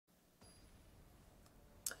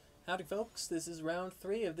Howdy folks, this is round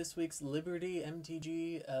 3 of this week's Liberty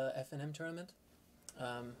MTG FNM tournament.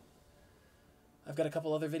 I've got a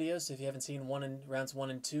couple other videos, so if you haven't seen rounds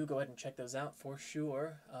 1 and 2, go ahead and check those out for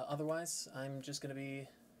sure. Otherwise, I'm just going to be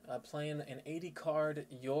playing an 80-card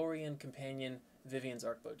Yorion Companion Vivien's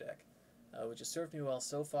Arkbow deck, which has served me well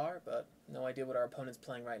so far, but no idea what our opponent's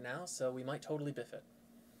playing right now, so we might totally biff it.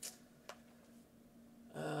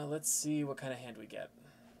 Let's see what kind of hand we get.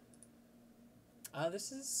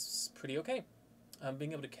 This is pretty okay.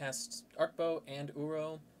 Being able to cast Arkbow and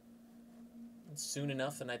Uro soon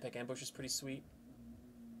enough, the Nightpack Ambush is pretty sweet.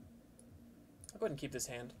 I'll go ahead and keep this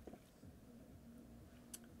hand.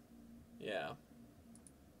 Yeah.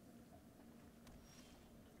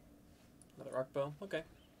 Another Arkbow. Okay.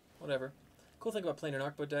 Whatever. Cool thing about playing an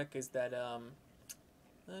Arkbow deck is that,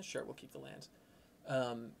 sure, we'll keep the lands.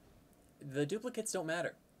 The duplicates don't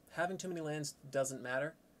matter. Having too many lands doesn't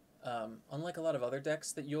matter. Unlike a lot of other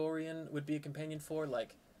decks that Yorion would be a companion for,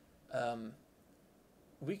 like,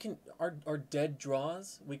 we can, our dead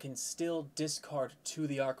draws, we can still discard to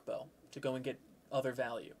the Arkbow to go and get other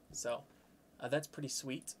value. So, that's pretty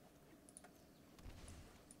sweet.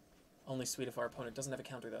 Only sweet if our opponent doesn't have a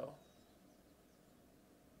counter, though.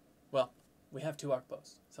 Well, we have 2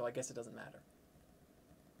 Arkbows, so I guess it doesn't matter.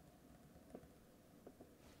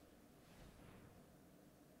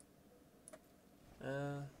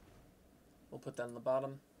 We'll put that on the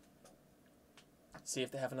bottom. See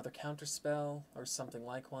if they have another counter spell or something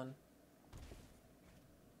like one.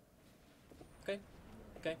 Okay,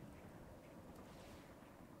 okay.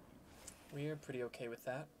 We're pretty okay with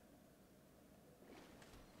that.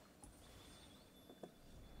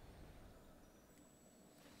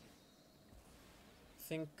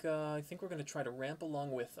 I think we're going to try to ramp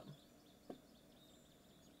along with them.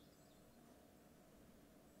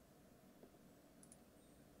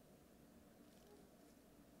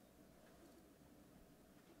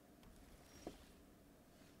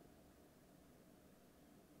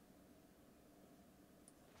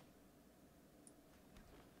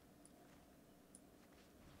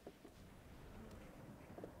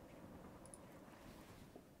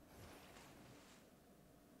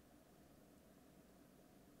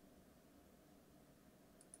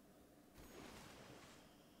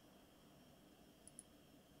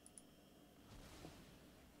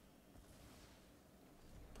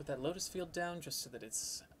 Put that Lotus Field down just so that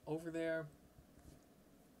it's over there.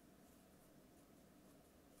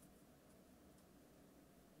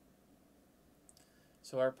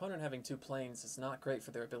 So our opponent having 2 planes is not great for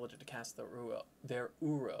their ability to cast their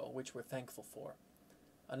Uro, which we're thankful for.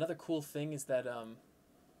 Another cool thing is that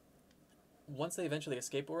once they eventually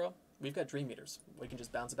escape Uro, we've got Dream Eaters. We can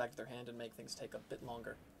just bounce it back to their hand and make things take a bit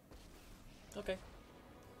longer. Okay,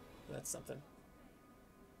 that's something.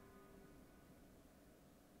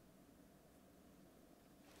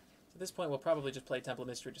 At this point, we'll probably just play Temple of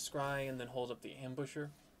Mystery to scry and then hold up the Ambusher.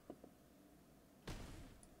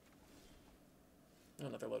 Oh,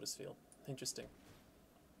 another Lotus Field. Interesting.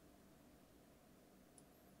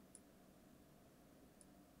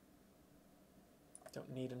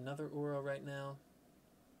 Don't need another Uro right now.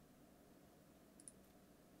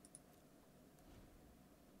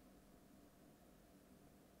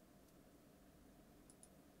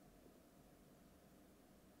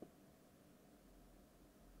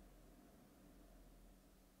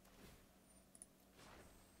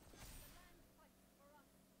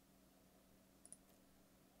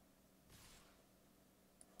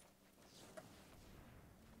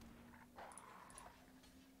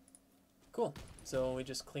 Cool. So we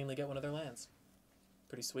just cleanly get one of their lands.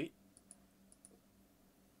 Pretty sweet.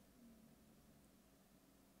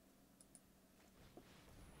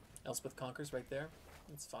 Elspeth Conquers right there.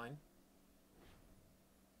 It's fine.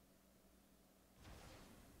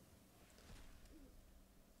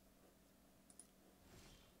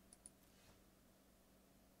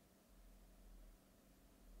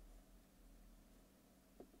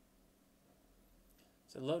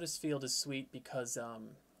 So Lotus Field is sweet because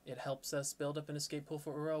it helps us build up an escape pool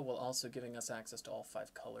for Uro while also giving us access to all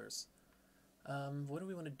 5 colors. What do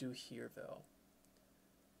we want to do here, though?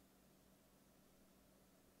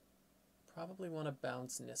 Probably want to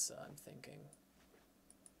bounce Nissa, I'm thinking.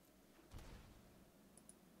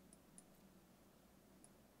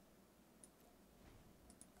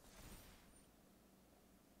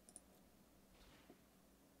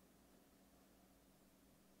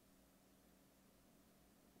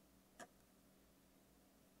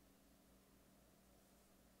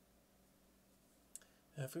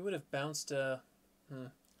 If we would have bounced, if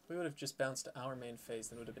we would have just bounced our main phase,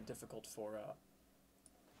 then it would have been difficult for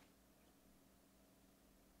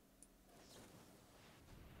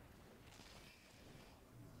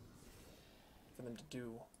them to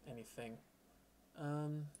do anything.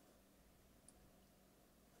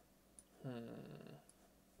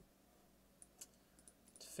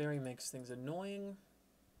 Fairy makes things annoying.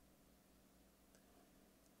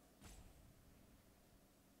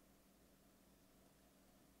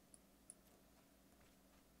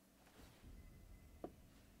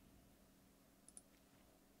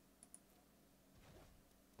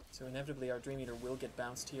 So inevitably our Dream Eater will get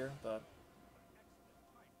bounced here, but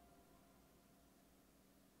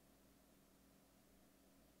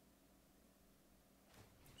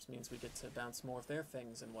just means we get to bounce more of their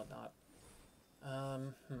things and whatnot.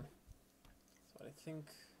 So I think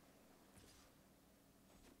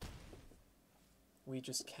we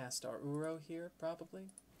just cast our Uro here, probably.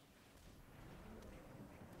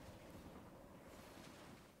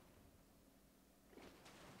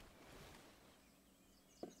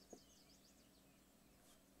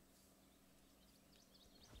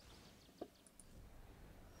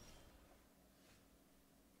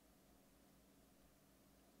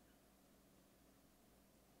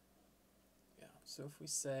 So if we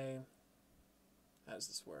say, how does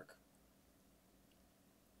this work?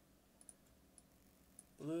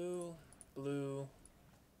 Blue, blue,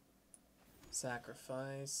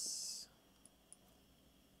 sacrifice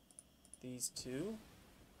these two.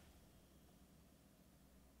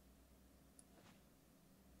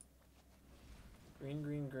 Green,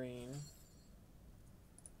 green, green.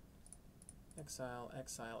 Exile,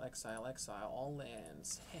 exile, exile, exile, all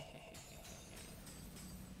lands.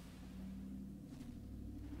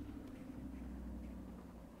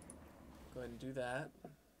 Go ahead and do that.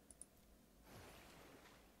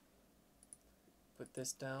 Put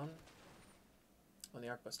this down. When the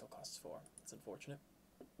Arkbow still costs 4. That's unfortunate.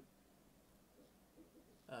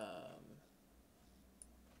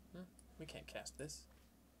 We can't cast this.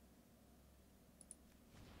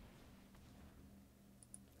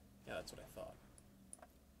 Yeah, that's what I thought.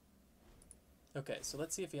 Okay, so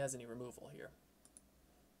let's see if he has any removal here.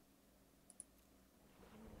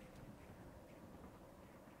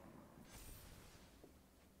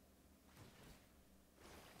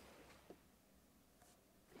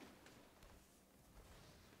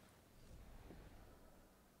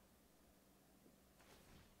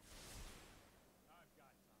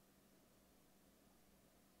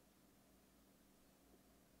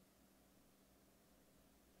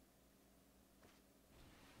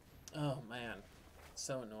 Oh man,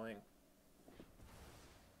 so annoying.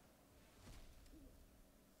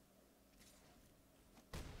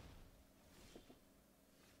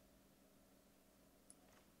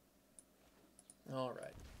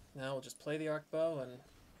 Alright, now we'll just play the Arkbow and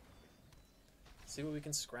see what we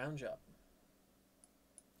can scrounge up.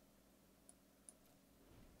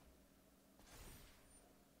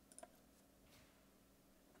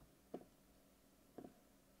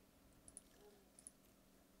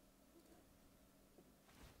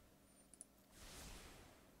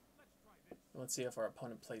 Let's see if our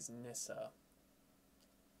opponent plays Nissa.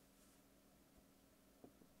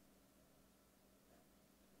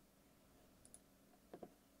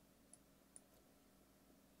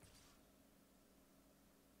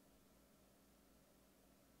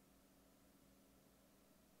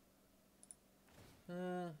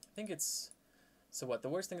 I think it's... So what, the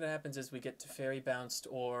worst thing that happens is we get to Fairy Bounced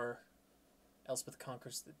or Elspeth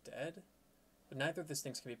Conquers the Dead. But neither of these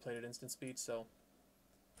things can be played at instant speed, so...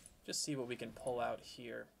 Just see what we can pull out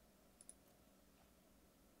here.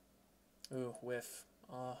 Ooh, whiff.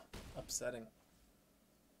 Ah, upsetting.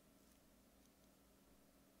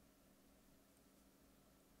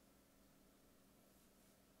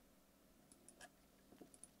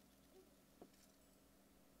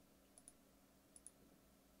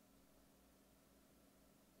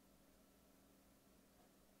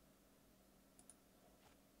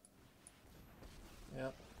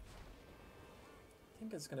 Yep. I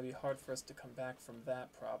think it's going to be hard for us to come back from that,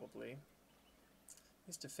 probably.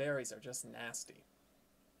 These Teferis are just nasty.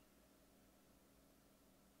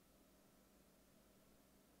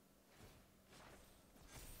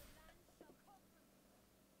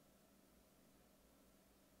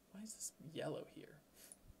 Why is this yellow here?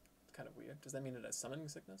 It's kind of weird. Does that mean it has summoning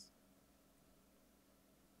sickness?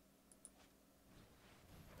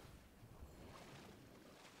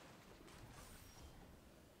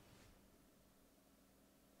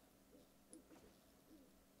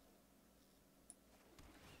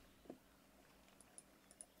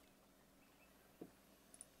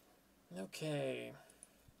 Okay.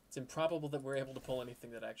 It's improbable that we're able to pull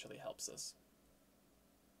anything that actually helps us.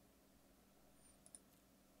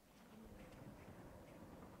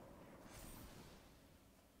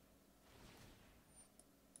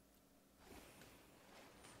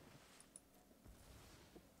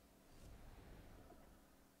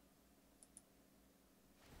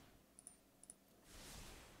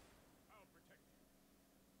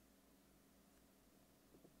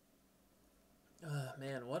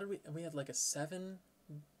 we have like a 7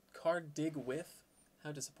 card dig whiff?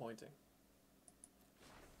 How disappointing.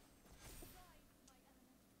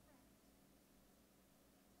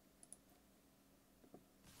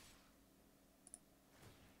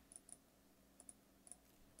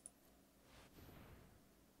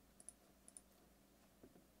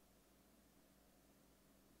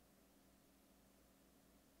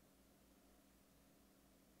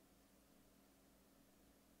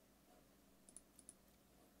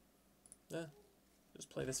 Yeah, just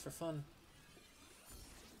play this for fun.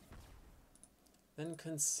 Then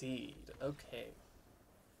concede. Okay.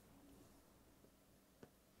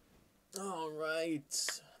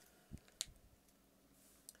 Alright.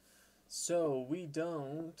 So, we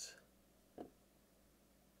don't...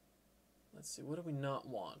 Let's see, what do we not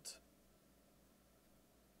want?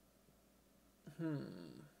 We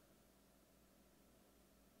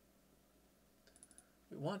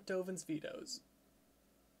want Dovin's vetoes.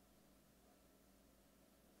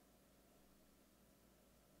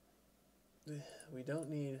 We don't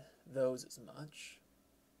need those as much.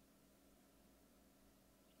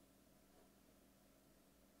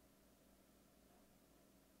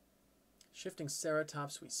 Shifting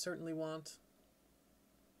Ceratops we certainly want.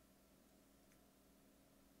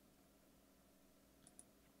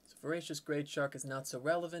 So Voracious Great Shark is not so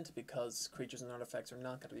relevant because creatures and artifacts are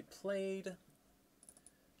not going to be played.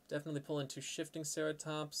 Definitely pull into Shifting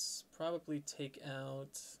Ceratops. Probably take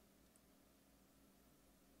out...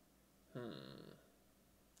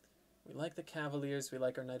 We like the Cavaliers, we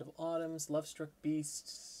like our Knight of Autumns, Lovestruck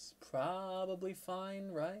Beasts, probably fine,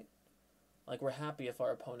 right? Like, we're happy if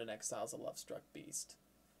our opponent exiles a Lovestruck Beast.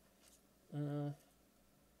 Don't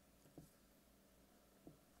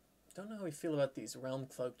know how we feel about these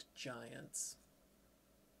Realm-Cloaked Giants.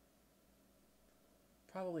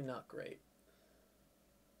 Probably not great.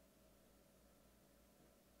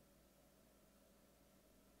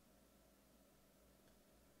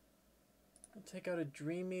 I'll take out a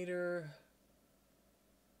Dream Eater.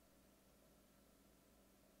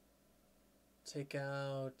 Take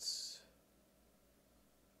out...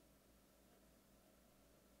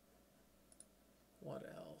 What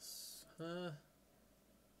else?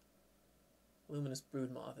 Luminous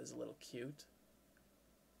Broodmoth is a little cute.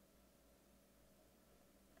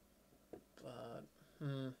 But,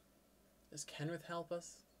 does Kenrith help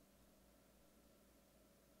us?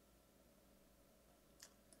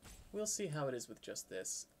 We'll see how it is with just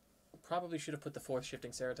this. Probably should have put the 4th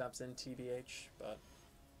Shifting Ceratops in, TBH, but...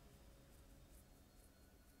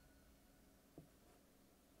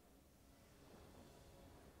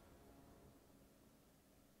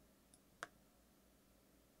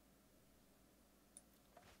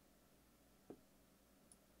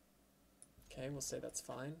 Okay, we'll say that's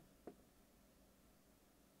fine.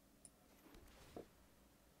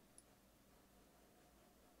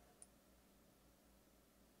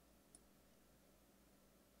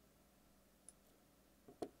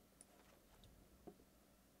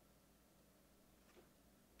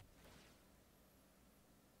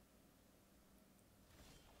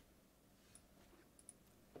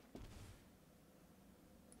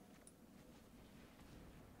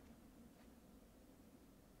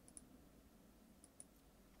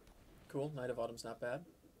 Cool, Knight of Autumn's not bad.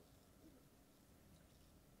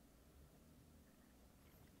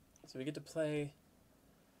 So we get to play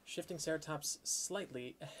Shifting Ceratops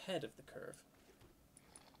slightly ahead of the curve.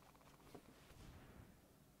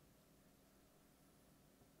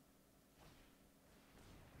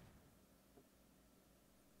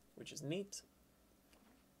 Which is neat.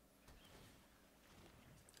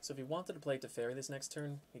 So if he wanted to play Teferi this next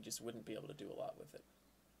turn, he just wouldn't be able to do a lot with it.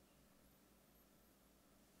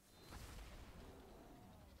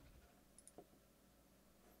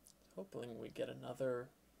 Hoping we get another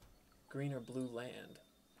green or blue land.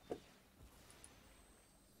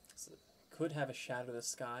 So could have a Shadow the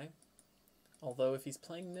Sky. Although if he's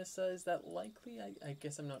playing Nissa, is that likely? I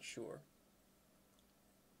guess I'm not sure.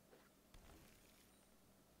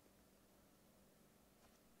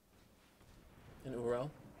 An Uro.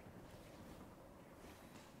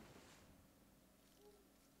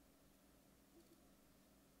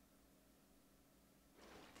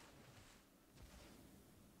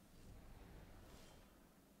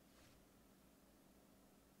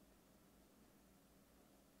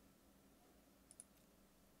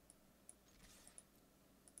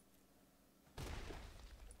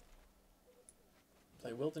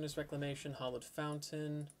 Play Wilderness Reclamation, Hollowed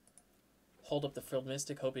Fountain, hold up the Frilled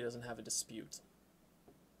Mystic, hope he doesn't have a dispute.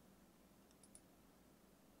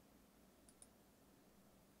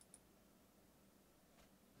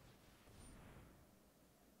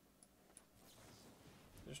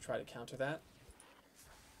 Just try to counter that.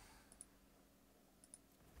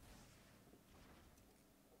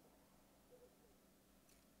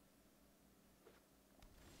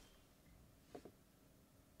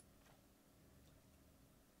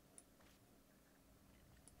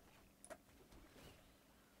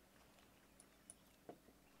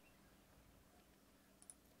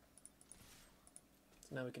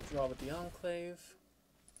 So now we can draw with the Enclave.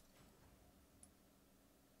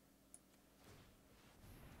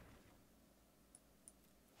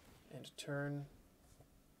 And turn.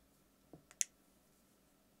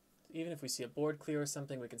 Even if we see a board clear or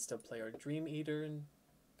something, we can still play our Dream Eater and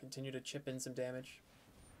continue to chip in some damage.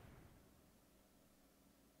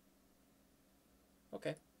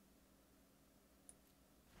 Okay.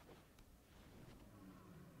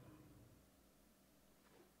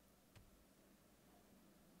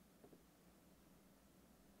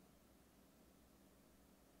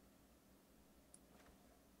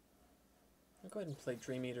 I'll go ahead and play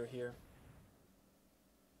Dream Eater here.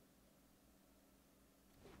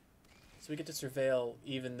 So we get to surveil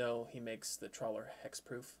even though he makes the Trawler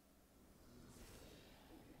hexproof.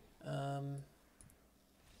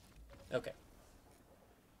 Okay.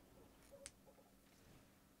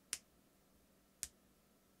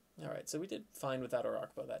 Alright, so we did fine without our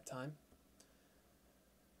Arkbow that time.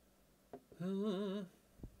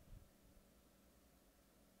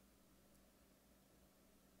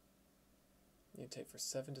 Mutate for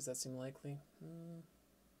 7, does that seem likely?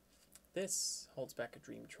 This holds back a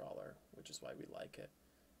Dream Trawler, which is why we like it.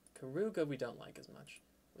 Karuga we don't like as much.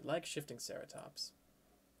 We like Shifting Ceratops.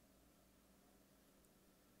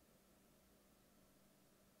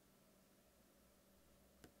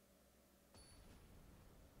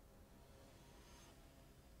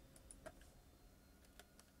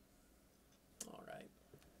 Alright.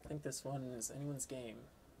 I think this one is anyone's game.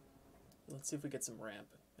 Let's see if we get some ramp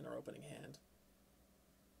in our opening hand.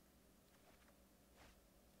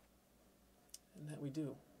 And that we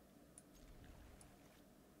do.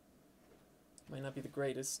 Might not be the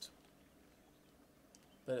greatest,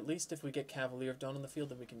 but at least if we get Cavalier of Dawn on the field,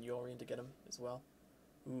 then we can Yorion to get him as well.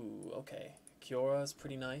 Ooh, okay. Kiora is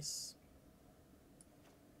pretty nice.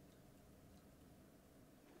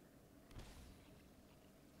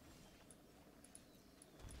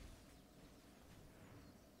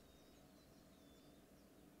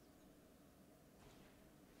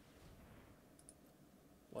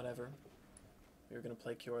 Whatever. We were going to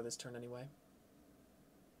play Kiora this turn anyway.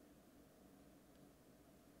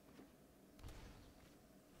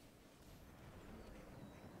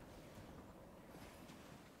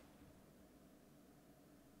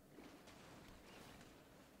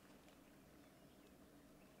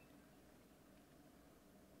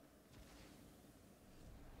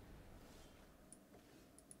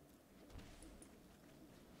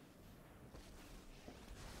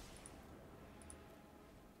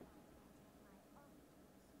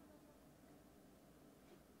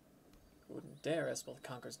 Wouldn't dare Espel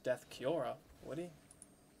conquers Death Kiora, would he?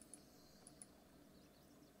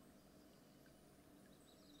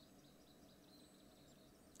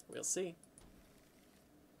 We'll see.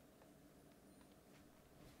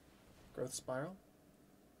 Growth Spiral.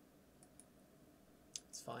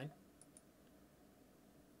 It's fine.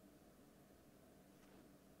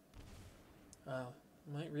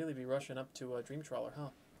 Might really be rushing up to a Dream Trawler, huh?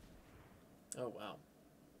 Oh, wow.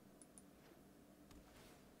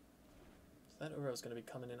 That Uro is going to be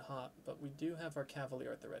coming in hot, but we do have our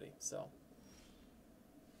Cavalier at the ready, so.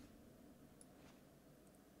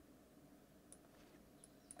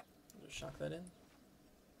 Just shock that in.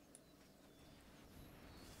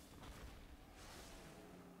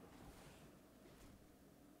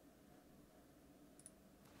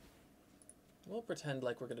 We'll pretend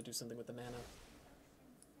like we're going to do something with the mana.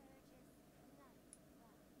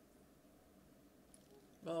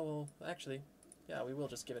 Oh, well, actually, yeah, we will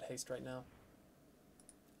just give it haste right now.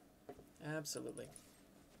 Absolutely.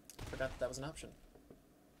 Forgot that was an option.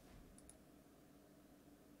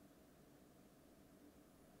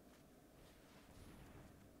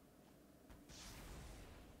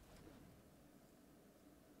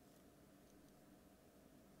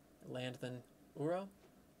 Land then Uro?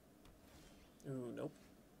 Ooh, nope.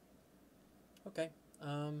 Okay.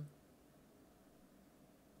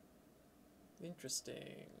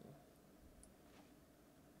 Interesting.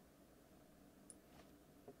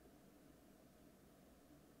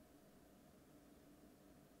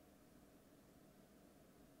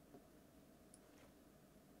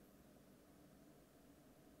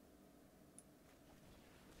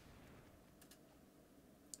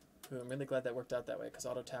 Ooh, I'm really glad that worked out that way, because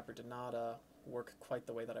Auto Tapper did not work quite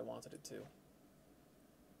the way that I wanted it to.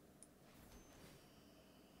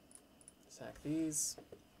 Attack these.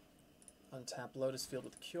 Untap Lotus Field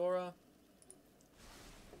with Kiora.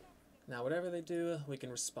 Now whatever they do, we can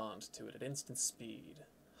respond to it at instant speed.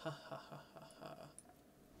 Ha ha ha ha ha.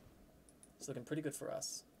 It's looking pretty good for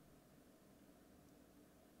us.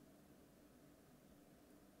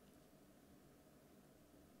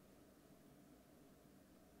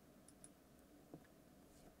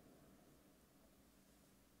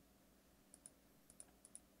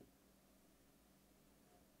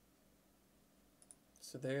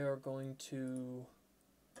 So they are going to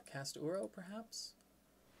cast Uro, perhaps?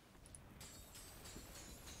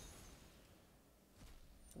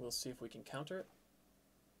 We'll see if we can counter it.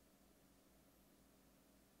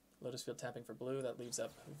 Lotus Field tapping for blue, that leaves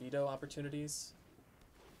up veto opportunities.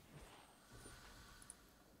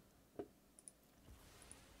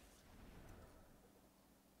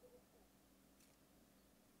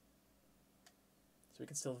 So we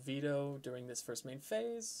can still veto during this first main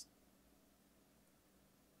phase.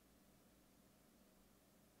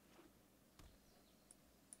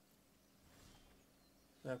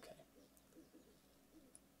 Okay.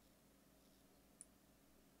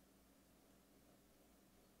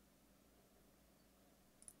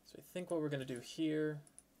 So I think what we're going to do here,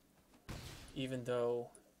 even though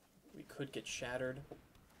we could get shattered,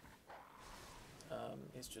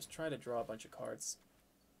 is just try to draw a bunch of cards.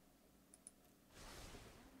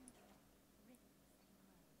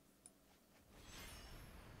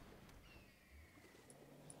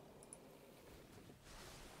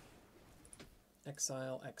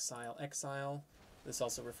 Exile, exile, exile. This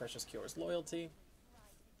also refreshes Kyora's loyalty.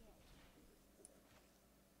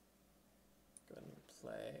 Go ahead and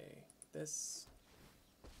play this.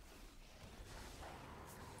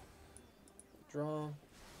 Draw.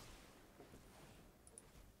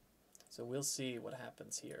 So we'll see what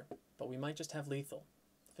happens here. But we might just have lethal.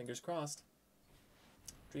 Fingers crossed.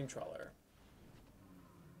 Dream Trawler.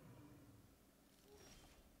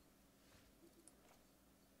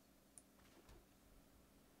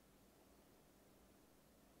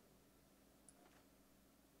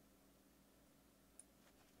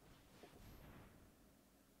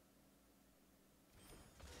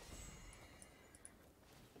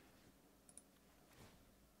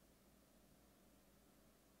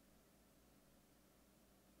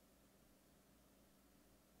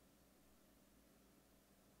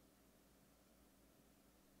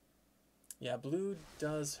 Yeah, blue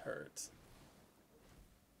does hurt.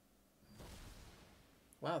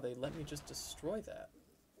 Wow, they let me just destroy that.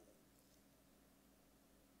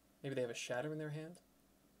 Maybe they have a shatter in their hand?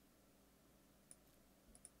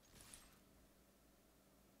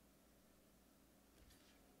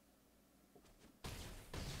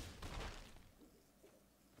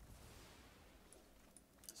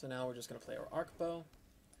 So now we're just going to play our Arkbow.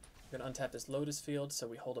 We're going to untap this Lotus Field so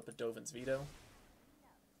we hold up a Dovin's Veto.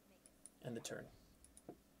 End the turn.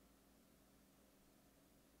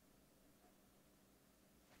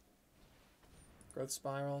 Growth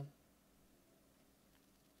Spiral.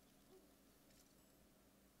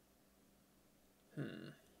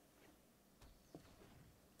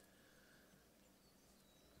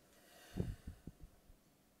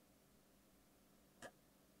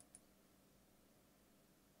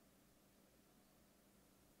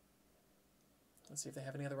 Let's see if they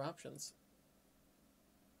have any other options.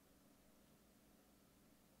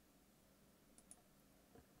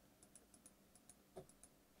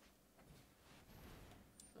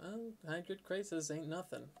 Well, 100 Graces ain't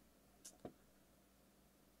nothing.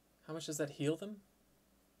 How much does that heal them?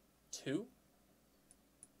 2?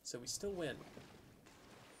 So we still win.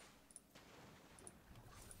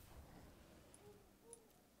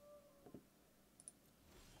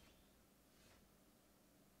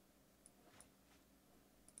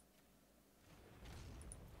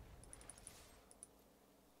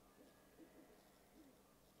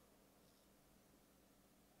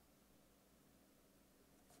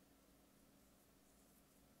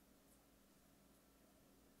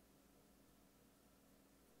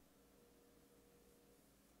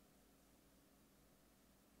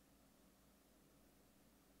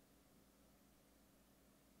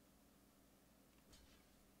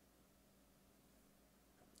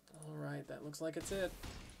 That looks like it's it.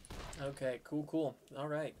 Okay, cool, cool. All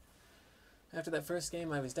right. After that first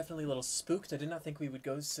game, I was definitely a little spooked. I did not think we would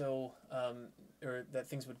go so, or that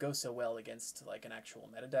things would go so well against like an actual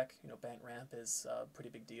meta deck. You know, Bant Ramp is a pretty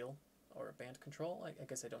big deal, or Bant Control. I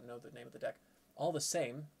guess I don't know the name of the deck. All the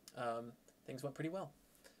same, things went pretty well.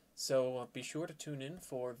 So be sure to tune in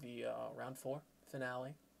for the round 4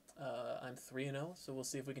 finale. I'm 3-0, so we'll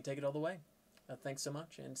see if we can take it all the way. Thanks so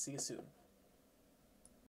much, and see you soon.